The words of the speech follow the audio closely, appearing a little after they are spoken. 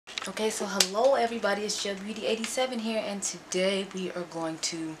Okay, so hello everybody, it's your Beauty 87 here, and today we are going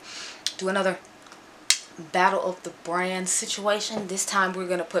to do another battle of the brand situation. This time we're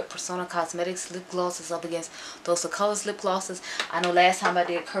going to put Persona Cosmetics lip glosses up against Dose of Color lip glosses. I know last time I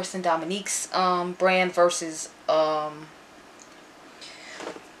did Kirsten Dominique's brand versus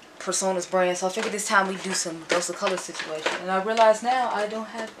Persona's brand, so I figured this time we do some Dose of Color situation. And I realize now I don't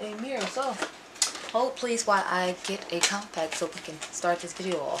have a mirror, so hold please while I get a compact so we can start this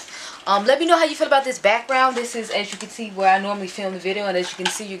video off. Let me know how you feel about this background. This is, as you can see, where I normally film the video, and as you can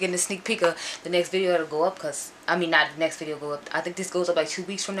see, you're getting a sneak peek of the next video that'll go up, because, I mean, not the next video go up. I think this goes up like 2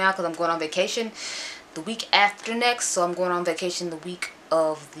 weeks from now, because I'm going on vacation the week after next, so I'm going on vacation the week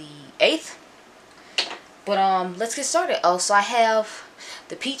of the 8th. But, let's get started. Oh, so I have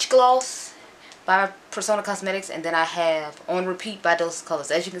the Peach Gloss by Persona Cosmetics, and then I have On Repeat by Dose of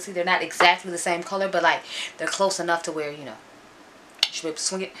Colors. As you can see, they're not exactly the same color, but like they're close enough to where, you know, you should be able to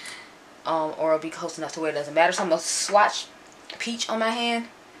swing it, or it'll be close enough to where it doesn't matter. So I'm gonna swatch Peach on my hand,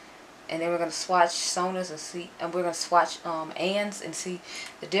 and then we're gonna swatch Sona's and see, and we're gonna swatch Anne's and see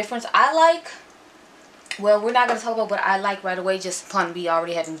the difference. I like, well, we're not gonna talk about what I like right away, just upon me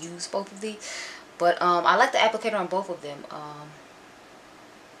already having used both of these. But I like the applicator on both of them.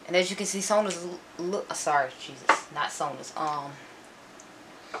 And as you can see, Sona's sorry, Jesus, not Sona's.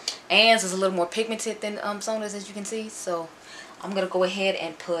 Anne's is a little more pigmented than Sona's, as you can see. So I'm gonna go ahead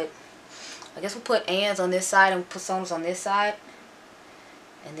and put, I guess we'll put Anne's on this side and put Sona's on this side,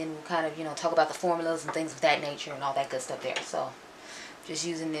 and then we'll kind of, you know, talk about the formulas and things of that nature and all that good stuff there. So just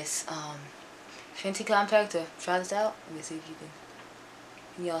using this Fenty compact to try this out. Let me see if you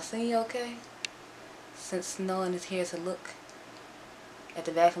can y'all see okay? Since no one is here to look at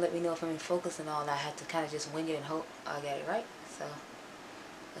the back and let me know if I'm in focus and all, I have to kind of just wing it and hope I got it right. So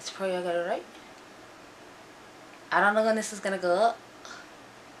let's pray I got it right. I don't know when this is gonna go up,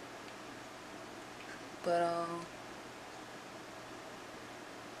 but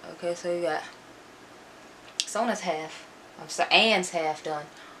okay, so you got Sona's half, I'm sorry, Anne's half done.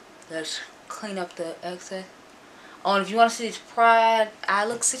 Let's clean up the excess. Oh, and if you want to see this Pride eye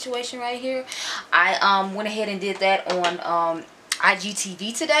look situation right here, I went ahead and did that on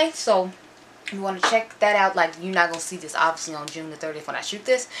IGTV today. So if you want to check that out, like, you're not gonna see this obviously on June the 30th when I shoot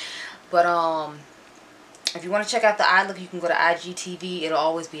this, but if you want to check out the eye look, you can go to IGTV. It'll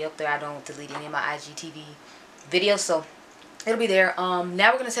always be up there. I don't delete any of my IGTV videos, so it'll be there.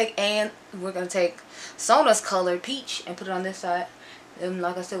 Now we're gonna take Sona's color Peach and put it on this side. And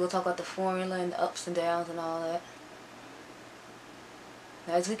like I said, we'll talk about the formula and the ups and downs and all that.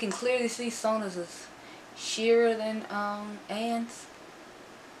 Now, as we can clearly see, Sona's is sheerer than Anne's.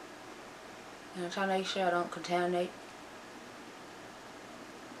 And I'm trying to make sure I don't contaminate.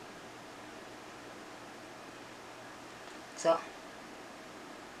 So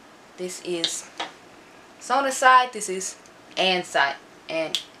this is Sona's side, this is Anne's side,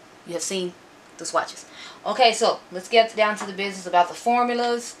 and you have seen the swatches. Okay, so let's get down to the business about the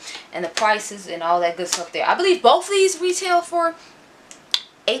formulas and the prices and all that good stuff there. I believe both of these retail for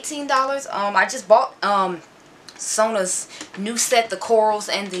 $18. I just bought Sona's new set, the corals,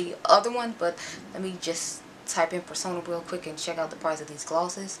 and the other one, but let me just type in Persona real quick and check out the price of these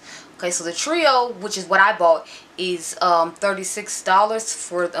glosses. Okay, so the trio, which is what I bought, is $36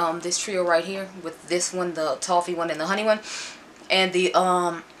 for this trio right here, with this one, the toffee one, and the honey one, and the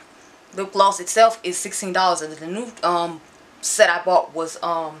lip gloss itself is $16, and the new set I bought was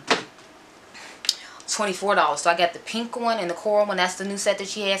 $24. So I got the pink one and the coral one. That's the new set that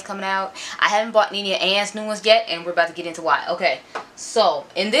she has coming out. I haven't bought any of Anne's new ones yet, and we're about to get into why. Okay, so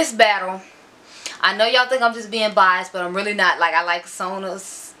in this battle, I know y'all think I'm just being biased, but I'm really not. Like, I like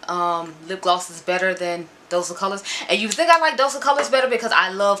Sona's lip glosses better than Dose of Colors. And you think I like Dose of Colors better because I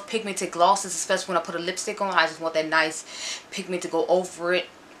love pigmented glosses, especially when I put a lipstick on. I just want that nice pigment to go over it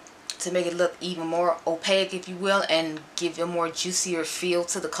to make it look even more opaque, if you will, and give a more juicier feel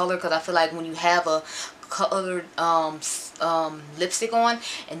to the color, because I feel like when you have a colored lipstick on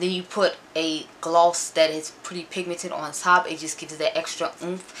and then you put a gloss that is pretty pigmented on top, it just gives it that extra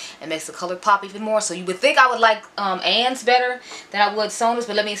oomph and makes the color pop even more. So you would think I would like Anne's better than I would Sona's,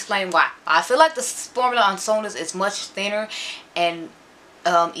 but let me explain why. I feel like the formula on Sona's is much thinner and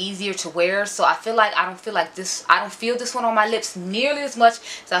easier to wear, so I feel like I don't feel this one on my lips nearly as much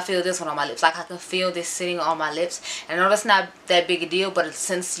as I feel this one on my lips. Like, I can feel this sitting on my lips, and I know that's not that big a deal, but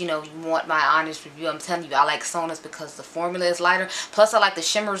since, you know, you want my honest review, I'm telling you I like Sona's because the formula is lighter, plus I like the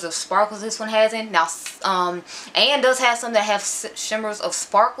shimmers of sparkles this one has in. Now Anne does have some that have shimmers of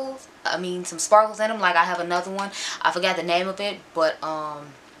sparkles, I mean some sparkles in them. Like, I have another one, I forgot the name of it, but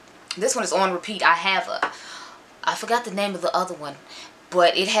this one is On Repeat. I forgot the name of the other one.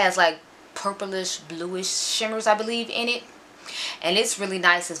 but it has like purplish bluish shimmers, I believe, in it, and it's really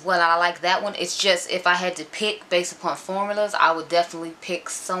nice as well. I like that one. It's just, if I had to pick based upon formulas, I would definitely pick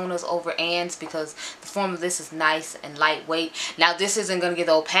Sona's over Ann's, because the formula of this is nice and lightweight. Now this isn't going to get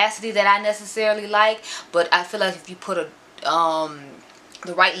the opacity that I necessarily like, but I feel like if you put a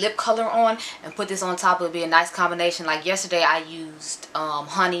the right lip color on and put this on top, it would be a nice combination. Like yesterday I used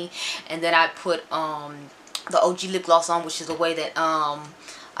honey, and then I put the OG lip gloss on, which is the way that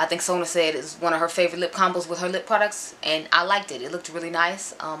I think Sona said is one of her favorite lip combos with her lip products, and I liked it. It looked really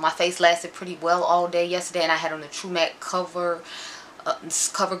nice. My face lasted pretty well all day yesterday, and I had on the True Matte CoverGirl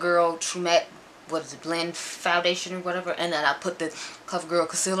True Matte, what is it, blend foundation or whatever, and then I put the CoverGirl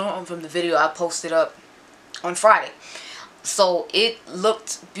concealer on from the video I posted up on Friday. So it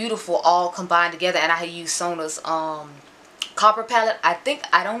looked beautiful all combined together, and I had used Sona's copper palette. I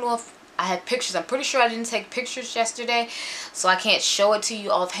don't know if I had pictures. I'm pretty sure I didn't take pictures yesterday, so I can't show it to you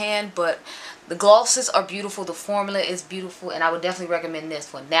offhand, but the glosses are beautiful. The formula is beautiful, and I would definitely recommend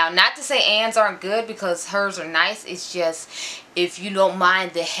this one. Now, not to say Ann's aren't good, because hers are nice. It's just, if you don't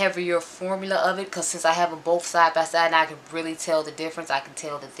mind the heavier formula of it, because since I have them both side by side, and I can really tell the difference. I can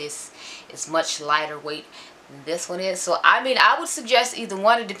tell that this is much lighter weight than this one is. So, I mean, I would suggest either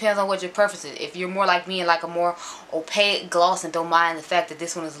one. It depends on what your preference is. If you're more like me and like a more opaque gloss and don't mind the fact that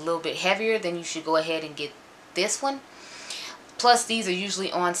this one is a little bit heavier, then you should go ahead and get this one. Plus, these are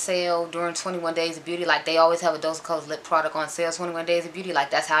usually on sale during 21 Days of Beauty. Like, they always have a Dose of Color lip product on sale 21 Days of Beauty.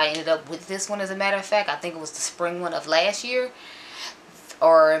 Like, that's how I ended up with this one, as a matter of fact. I think it was the spring one of last year.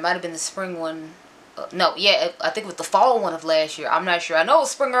 Or it might have been the spring one. No, yeah, I think it was the fall one of last year. I'm not sure. I know it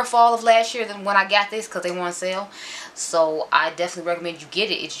was spring or fall of last year when I got this, because they were on sale. So, I definitely recommend you get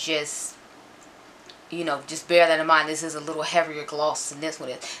it. It's just, you know, just bear that in mind. This is a little heavier gloss than this one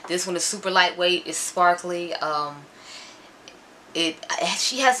is. This one is super lightweight. It's sparkly.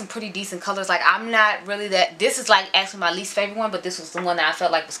 She has some pretty decent colors. Like, I'm not really that, this is like actually my least favorite one, but this was the one that I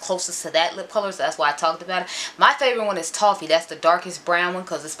felt like was closest to that lip color, so that's why I talked about it. My favorite one is Toffee. That's the darkest brown one,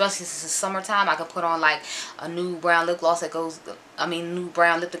 because especially since it's summertime, I can put on like a new brown lip gloss that goes, new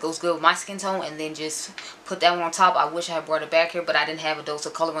brown lip that goes good with my skin tone, and then just put that one on top. I wish I had brought it back here, but I didn't have a Dose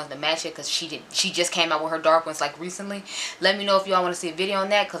of Color one to match it, because she just came out with her dark ones like recently. Let me know if y'all want to see a video on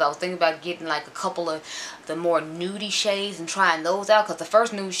that, because I was thinking about getting like a couple of the more nudie shades and trying those out, because the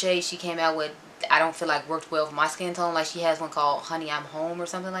first nude shade she came out with, I don't feel like worked well for my skin tone. Like, she has one called Honey I'm Home or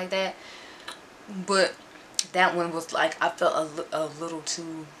something like that, but that one was like, I felt a little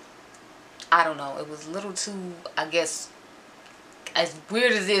too, I don't know, it was a little too, I guess, as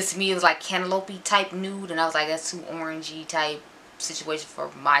weird as it is to me, it was like cantaloupe type nude, and I was like, that's too orangey type situation for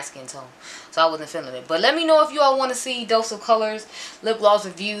my skin tone, so I wasn't feeling it. But let me know if you all want to see Dose of Color's lip gloss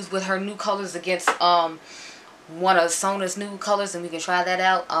reviews with her new colors against one of Sona's new colors, and we can try that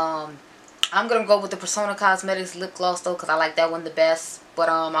out. I'm gonna go with the Persona Cosmetics lip gloss though, because I like that one the best. But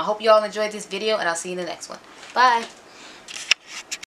I hope you all enjoyed this video, and I'll see you in the next one. Bye.